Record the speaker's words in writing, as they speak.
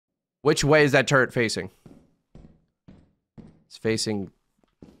Which way is that turret facing? It's facing...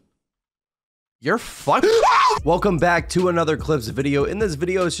 You're fuck. Welcome back to another Clips video. In this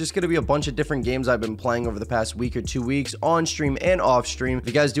video, it's just going to be a bunch of different games I've been playing over the past week or 2 weeks on stream and off stream. If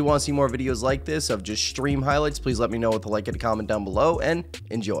you guys do want to see more videos like this of just stream highlights, please let me know with a like and a comment down below and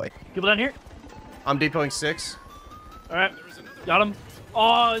enjoy. People down here? I'm depoting 6. All right, got him.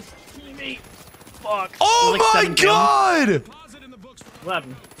 Oh, his teammate. Fuck. Oh like my god! What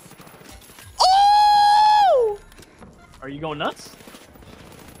happened? Oh! Are you going nuts?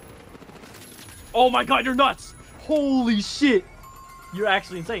 Oh my god, you're nuts! Holy shit! You're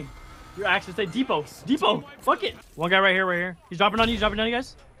actually insane. You're actually insane. Depot! Depot! Fuck it! One guy right here. He's dropping on you,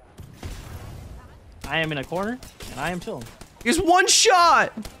 guys. I am in a corner, and I am chilling. He's one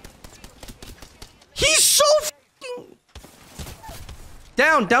shot! He's so f***ing...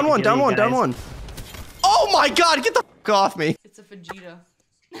 Down one. Oh my god, get the f*** off me! It's a Vegeta.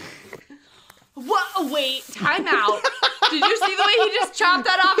 What? Wait, time out. Did you see the way he just chopped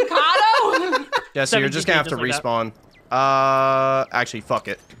that avocado? Yeah, so you're just gonna have to respawn. Actually, fuck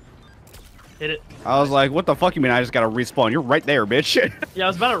it. Hit it. I was like, what the fuck you mean I just gotta respawn? You're right there, bitch. Yeah, I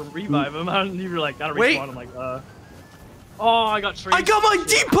was about to revive him. And you were like, gotta respawn. Wait. I'm like, Oh, I got trained. I got my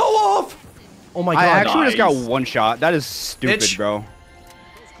depot off! Oh my god. I actually just got Nice. one shot. That is stupid, Bitch. bro.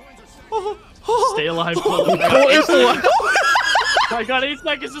 Stay alive. I got 8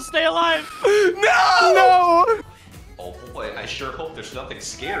 seconds to stay alive. No! Oh boy, I sure hope there's nothing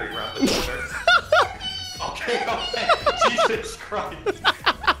scary around the corner. Okay. Jesus Christ.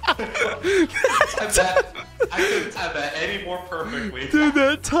 I couldn't have that any more perfectly. Dude,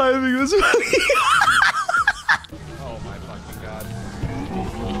 that timing was funny. Oh my fucking god.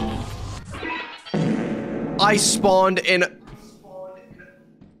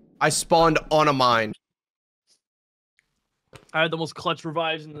 I spawned on a mine. I had the most clutch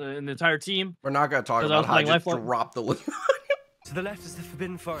revives in the entire team. We're not gonna talk 'Cause I was about how I playing just Lifeline. dropped the loot. To the left is the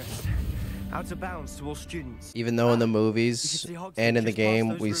Forbidden Forest, out of bounds to all students. Even though in the movies see Hogsmeade and in the just past game,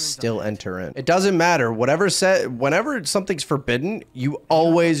 those we ruins still ahead. enter in. It doesn't matter. Whenever something's forbidden, you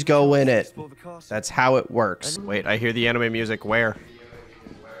always go in it. Explore the castle. That's how it works. Wait, I hear the anime music. Where?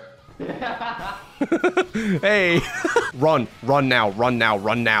 Hey! Run now.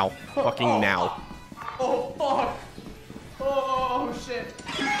 Fucking now. Oh fuck! Oh shit!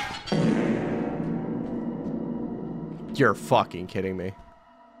 You're fucking kidding me.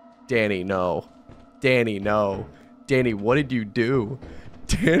 Danny, no. Danny, no. Danny, what did you do?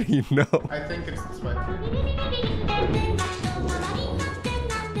 Danny, no. I think it's this way.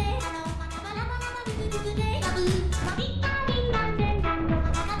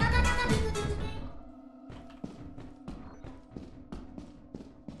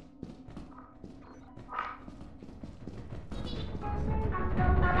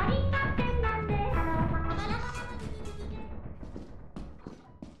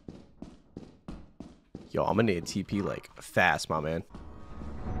 Yo, I'm gonna need a TP like fast, my man.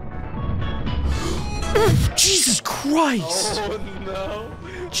 Jesus Christ! Oh no!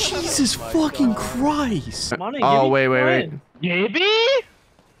 Jesus fucking Christ! Come on in, Oh, Gibby. wait. Come in. Gibby?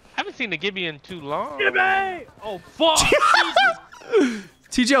 Haven't seen the Gibby in too long. Gibby! Oh, fuck! Jesus.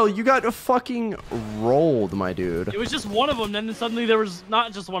 TJL, you got fucking rolled, my dude. It was just one of them, then suddenly there was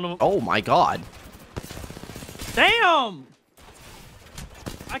not just one of them. Oh my god. Damn!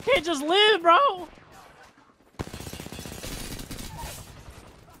 I can't just live, bro!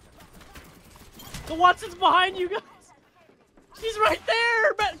 The Watson's behind you guys! She's right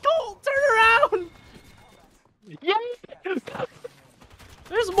there! Cole, turn around! Yeah!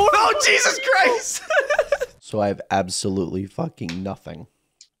 There's more! Oh, Jesus Christ! So I have absolutely fucking nothing.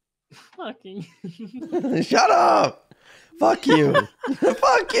 Fucking... Shut up! Fuck you!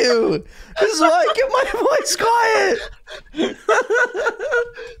 Fuck you! This is why I keep my voice quiet!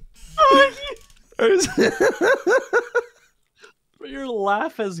 Your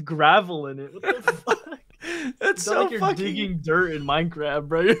laugh has gravel in it. What the fuck? That's It's so not like you're fucking... digging dirt in Minecraft,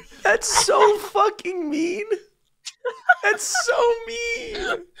 bro. That's so fucking mean! That's so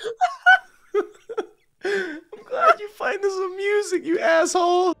mean! I'm glad you find this amusing, you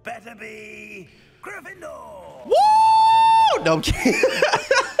asshole! Better be Gryffindor. Woo! No, I'm kidding.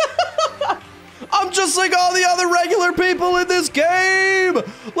 I'm just like all the other regular people in this game!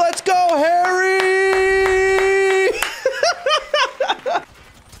 Let's go, Harry!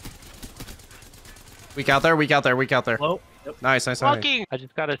 Weak out there. Well, yep. Nice. Fucking! I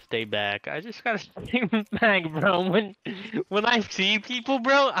just gotta stay back. Stay back, bro. When I see people,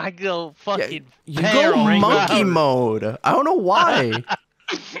 bro, I go fucking. You go feral. monkey mode. I don't know why.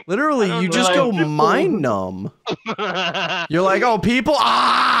 Literally, you just go mind numb. You're like, oh, people,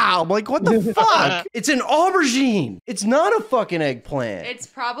 I'm like, what the fuck? It's an aubergine. It's not a fucking eggplant. It's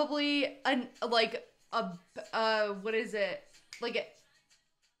probably what is it? Like a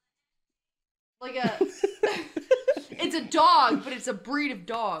it's a dog, but it's a breed of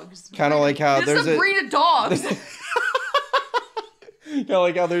dogs. Kind of like how this is a breed of dogs. Kind of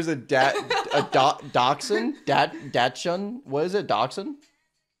like how there's a dachshund. Dachshund. What is it? Dachshund?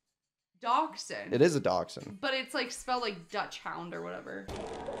 Dachshund. It is a dachshund. But it's like spelled like Dutch hound or whatever.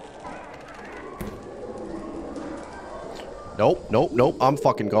 Nope, nope, nope. I'm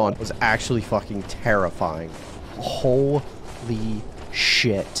fucking gone. It was actually fucking terrifying. Holy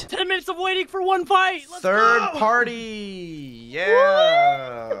shit. 10 minutes of waiting for one fight. Let's Third go. party.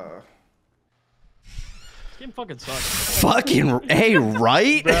 Yeah. This game fucking sucks. Fucking, hey,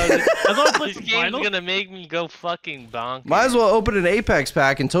 right? Bro, as long as This game's gonna make me go fucking bonkers. Might as well open an Apex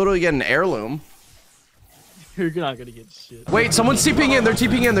pack and totally get an heirloom. You're not gonna get shit. Wait, someone's TPing in. They're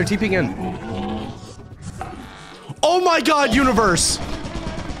TPing in. They're TPing in. Oh my god, universe.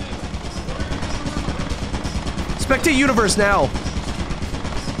 Spectate universe now.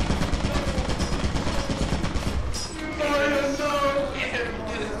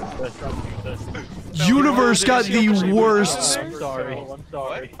 Universe got the worst. I'm sorry.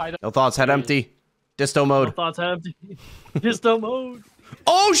 No thoughts, head empty. Disto No mode. thoughts have to. Disto mode.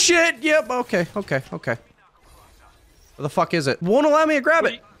 Oh shit! Yep, okay. Where the fuck is it? Won't allow me to grab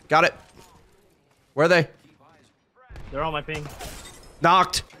it. Got it. Where are they? They're on my ping.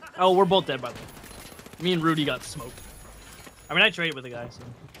 Knocked. Oh, we're both dead, by the way. Me and Rudy got smoked. I mean, I traded with the guy, so.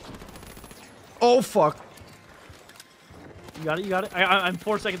 Oh fuck. You got it, you got it. I'm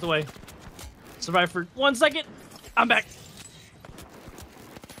 4 seconds away. Survive for 1 second. I'm back.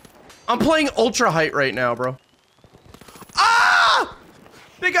 I'm playing ultra height right now, bro. Ah!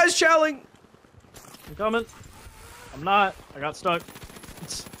 Big guy's chowing. I'm coming. I'm not. I got stuck.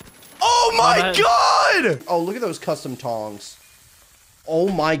 Oh my bad. god! Oh, look at those custom tongs.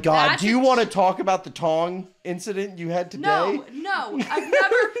 Oh my god. That's Do you want to talk about the tong incident you had today? No, I've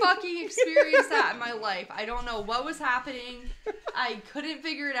never fucking experienced that in my life. I don't know what was happening. I couldn't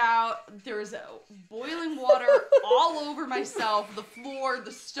figure it out. There was boiling water all over myself, the floor,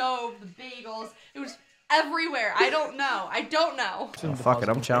 the stove, the bagels. It was everywhere. I don't know. Oh, fuck it,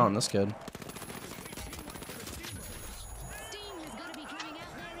 I'm chowing this kid.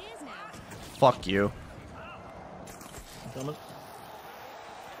 Fuck you. I'm coming.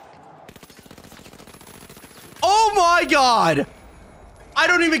 Oh my god! I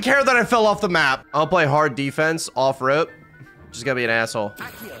don't even care that I fell off the map. I'll play hard defense, off rip. Just gotta be an asshole.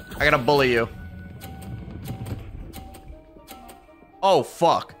 I gotta bully you. Oh,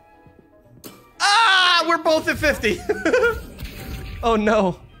 fuck. Ah! We're both at 50. Oh,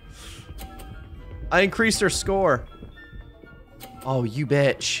 no. I increased her score. Oh, you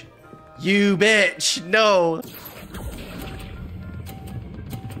bitch. You bitch. No.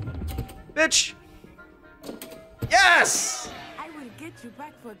 Bitch. Yes! I will get you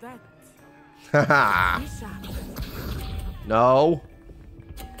back for that. Haha. No.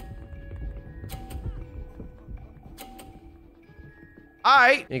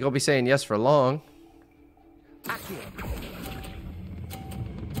 Alright. You ain't gonna be saying yes for long.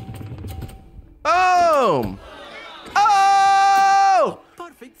 Boom! Oh!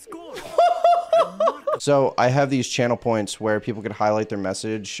 Perfect score. So I have these channel points where people can highlight their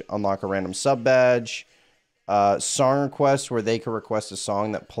message, unlock a random sub badge, song request where they can request a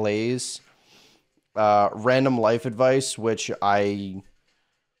song that plays, random life advice, which I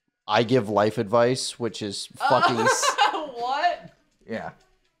give life advice, which is fucking What? yeah.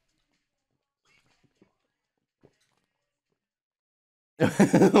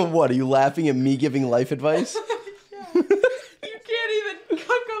 What, are you laughing at me giving life advice? You can't even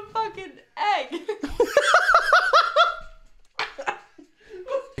cook a fucking egg.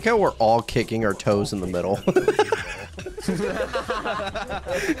 Look how we're all kicking our toes in the middle.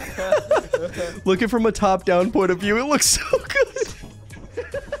 Looking from a top-down point of view, it looks so good.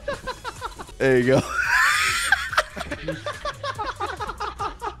 There you go.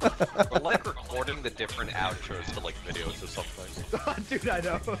 We're like recording the different outros to like videos or something. Dude, I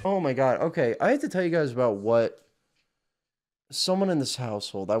know. Oh my god. Okay, I have to tell you guys about what someone in this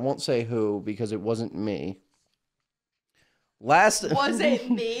household, I won't say who because it wasn't me. Was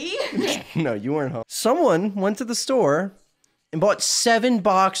it me? No, you weren't home. Someone went to the store and bought 7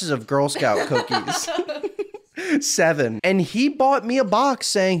 boxes of Girl Scout cookies. 7. And he bought me a box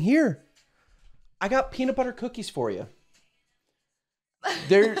saying, "Here, I got peanut butter cookies for you.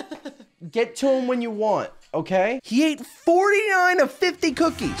 They're get to them when you want." okay? He ate 49 of 50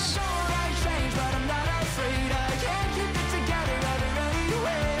 cookies.